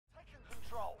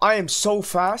I am so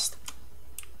fast.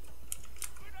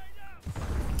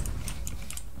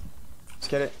 Let's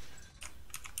get it.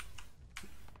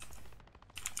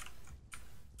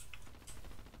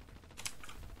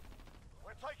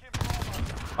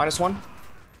 -1.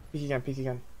 Peek again, peek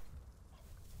again.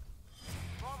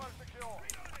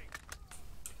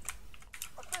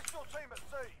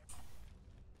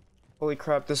 Holy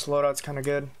crap, this loadout's kind of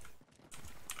good.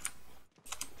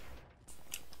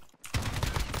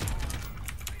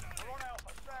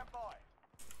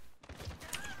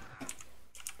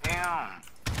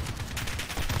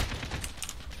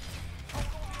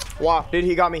 Wow, dude,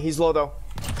 he got me. He's low though.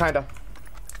 Kinda.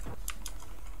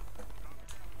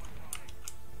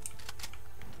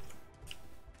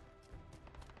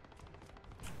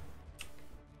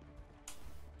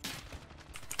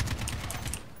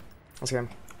 Let's get him.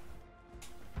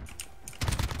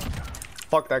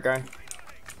 Fuck that guy.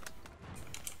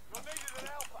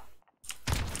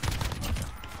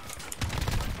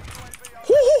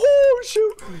 Oh,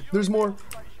 shoot! There's more.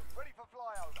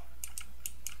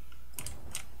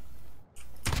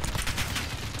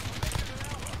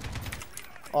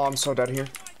 Oh, I'm so dead here.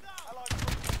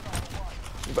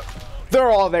 They're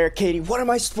all there, Katie. What am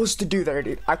I supposed to do there,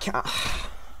 dude? I can't.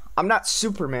 I'm not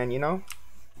Superman, you know?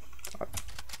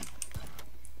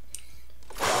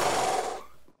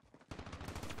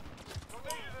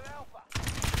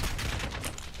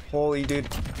 Holy, dude.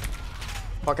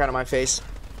 Fuck out of my face.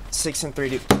 6 and 3,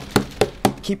 dude.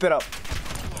 Keep it up.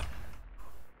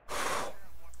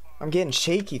 I'm getting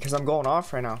shaky because I'm going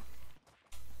off right now.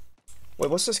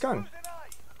 Wait, what's this gun?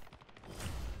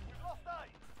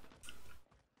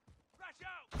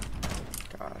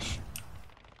 Gosh.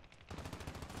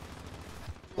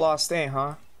 Lost A,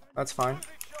 huh? That's fine.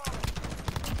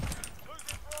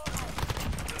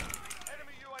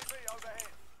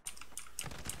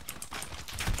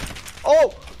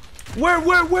 Oh!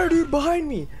 Where, dude? Behind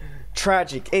me!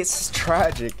 Tragic. It's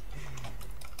tragic.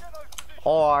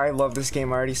 Oh, I love this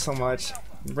game already so much.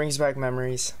 It brings back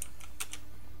memories.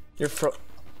 You're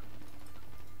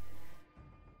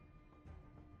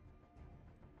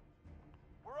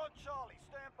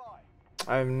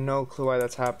I have no clue why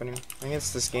that's happening. I think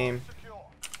it's this game.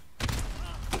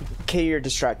 Okay, you're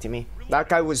distracting me. That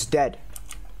guy was dead.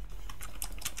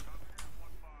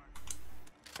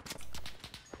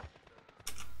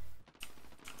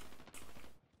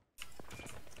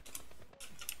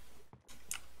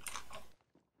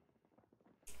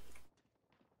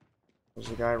 There's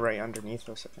a guy right underneath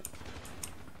us, I think.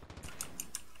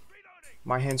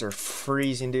 My hands are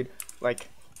freezing, dude. Like...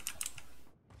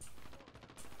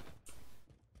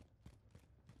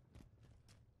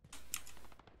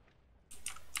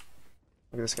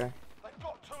 Look at this guy.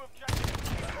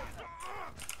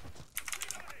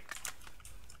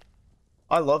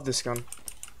 I love this gun.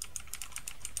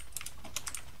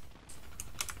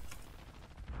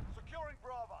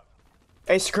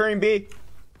 Hey, securing B.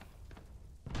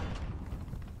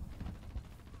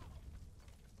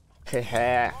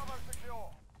 Hehe.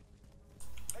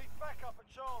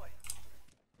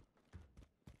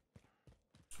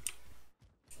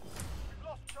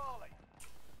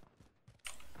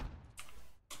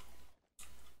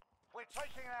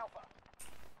 Taking Alpha.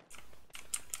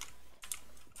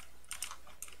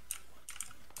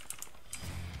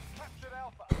 Captured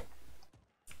Alpha.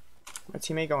 My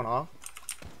teammate going off.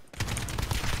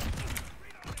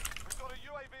 We've got a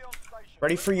UAV on station.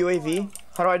 Ready for UAV?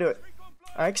 How do I do it?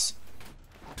 X?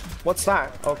 What's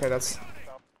that? Okay, that's... Assist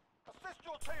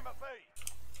your team at B.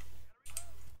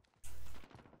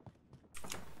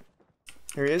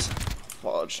 Here he is.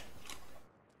 Fudge.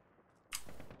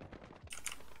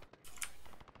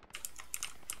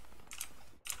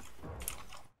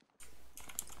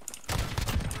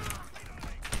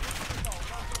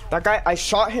 That guy, I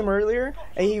shot him earlier,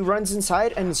 and he runs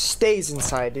inside and stays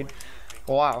inside, dude.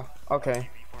 Wow. Okay.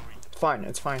 Fine.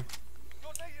 It's fine.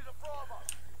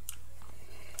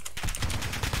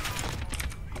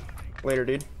 Later,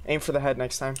 dude. Aim for the head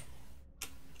next time.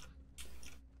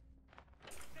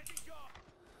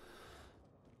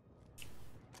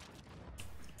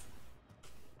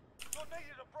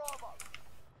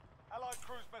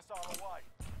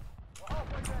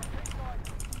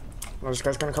 Oh, this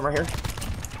guy's gonna come right here.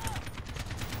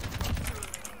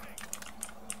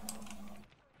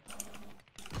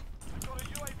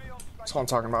 That's what I'm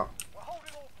talking about. We're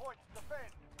holding all points.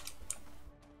 Defend.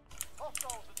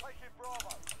 Hostiles are taking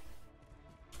Bravo.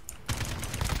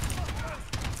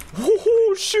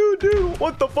 Oh shoot, dude!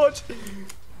 What the fudge?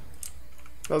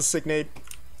 That was a sick nade.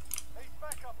 He's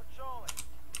back up at Charlie.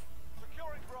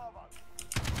 Securing Bravo.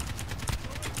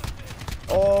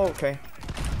 Oh, okay.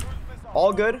 Cruise missile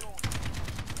All good?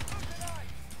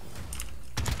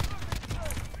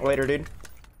 Later, dude.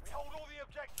 We hold all the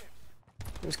objectives.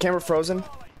 Is camera frozen?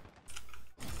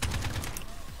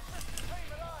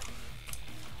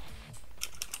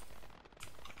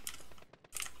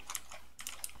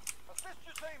 Assist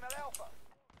your team at Alpha.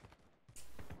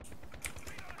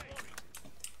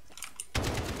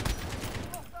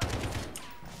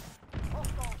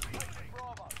 Hostiles taking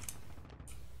Bravo.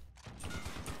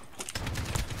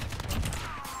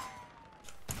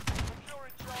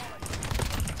 Securing Charlie.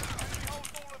 Enemy holds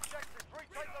all objectives.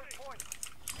 Retake those points.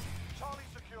 Charlie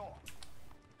secure.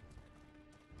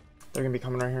 They're gonna be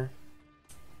coming right here.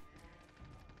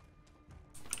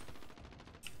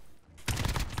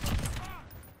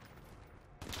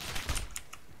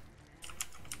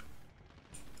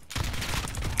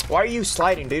 Why are you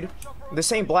sliding, dude?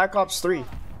 This ain't Black Ops 3.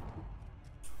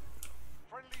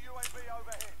 Friendly UAV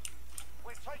overhead.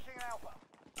 We're taking Alpha.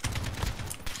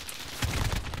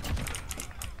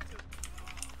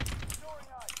 Securing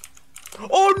A.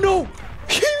 Oh no!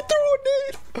 He threw a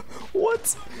nade! What?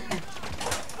 Two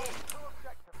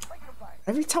objectives. Take them back.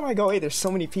 Every time I go A, there's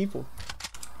so many people.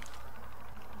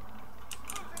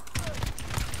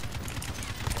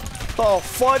 Oh,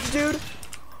 fudge, dude!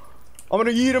 I'm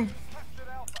gonna eat him. Captured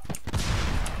Alpha.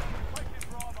 Taking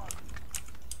Bravo.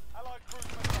 Allied cruise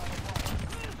missile away.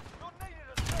 You're needed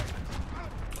at sea.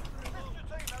 Assist your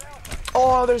team at Alpha.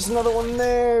 Oh, there's another one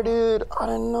there, dude. I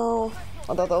didn't know.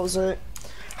 I thought that was it.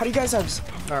 How do you guys have...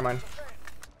 Never mind.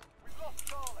 We've lost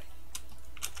Charlie.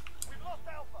 We've lost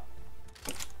Alpha.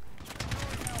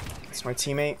 Securing Alpha. It's my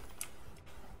teammate.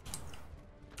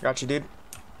 Got you, dude.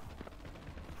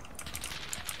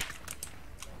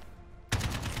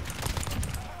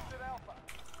 Captured Alpha.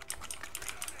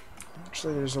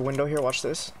 Actually, there's a window here. Watch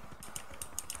this.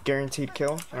 Guaranteed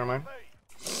kill. Never mind. B.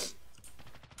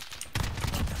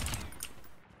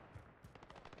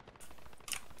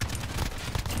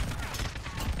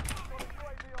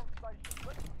 UAV on station.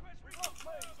 We've lost B.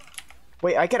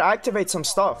 Wait, I can activate some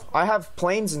stuff. I have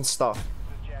planes and stuff.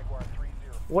 Jaguar 3-0.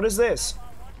 What is this?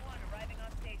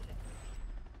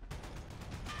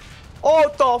 Oh,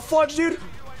 the fudge, dude!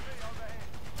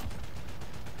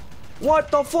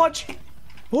 What the fudge?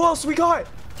 Who else we got?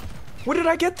 Where did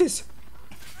I get this?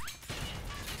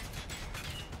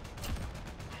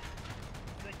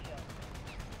 Securing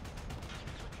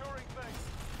B.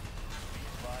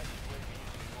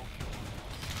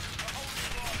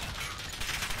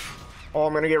 Oh,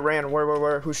 I'm gonna get ran.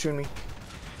 Where? Who's shooting me?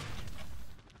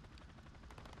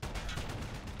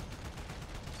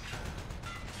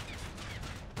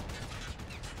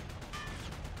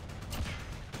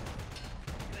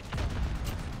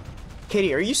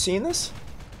 Katie, are you seeing this?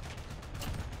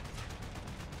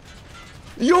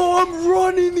 Yo, I'm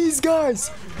running these guys!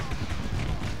 This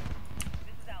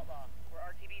is Outlaw. We're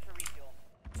RTB for refuel.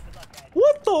 Good luck, guys.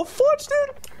 What the fudge,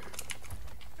 dude?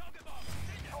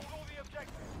 Hold all the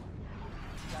objectives.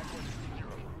 Jaguar 3-0.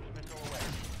 Cruise missile away.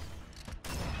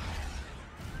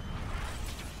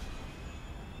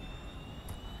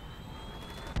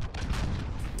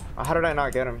 How did I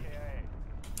not get him?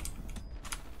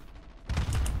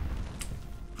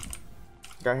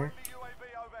 Got here? UAV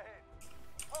overhead.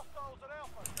 Hostiles at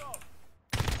Alpha. Go.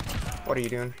 What are you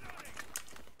doing?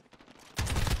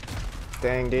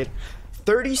 Dang, dude.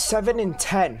 37 and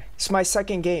 10. It's my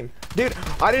second game. Dude,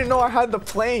 I didn't know I had the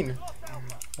plane.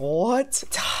 What?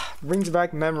 Brings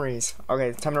back memories.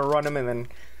 Okay, time to run him and then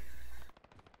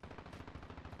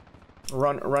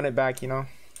run it back, you know?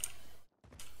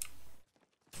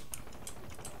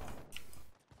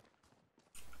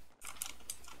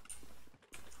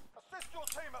 Assist your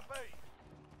team at B.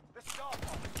 This is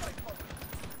Alpha. Stay focused.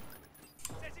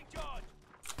 Setting charge.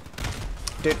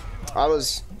 Dude,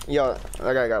 yo,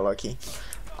 that guy got lucky.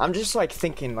 I'm just like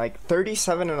thinking, like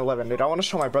 37 and 11. Dude, I want to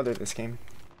show my brother this game.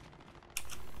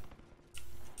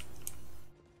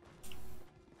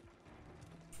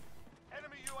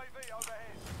 Enemy UAV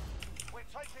overhead. We're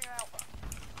taking Alpha.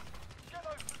 Get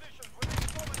those positions. We're being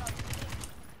dominated.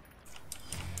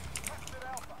 Captured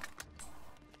Alpha.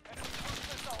 Enemy cruise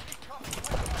missile incoming.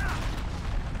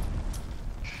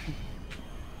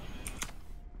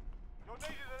 You're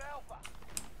needed at Alpha.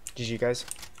 GG, guys.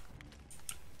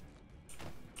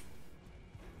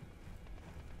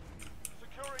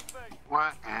 Securing B.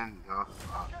 What in the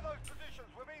fuck? Get those positions.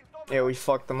 We're being dominated. Yeah, we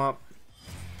fucked them up.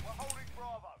 We're holding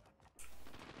Bravo.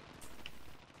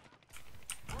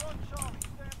 We're on Charlie.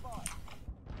 Stand by.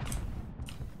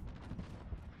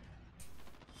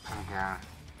 Again.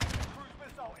 Cruise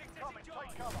missile incoming.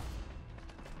 Take cover.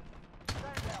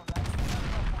 Stand down, lad.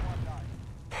 That's not for one day.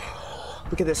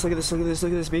 Look at this, look at this, look at this,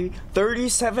 look at this, baby.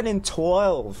 37 and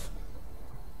 12.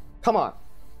 Come on.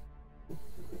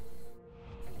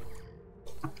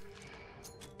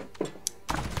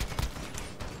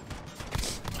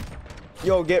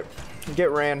 Yo, get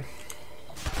ran.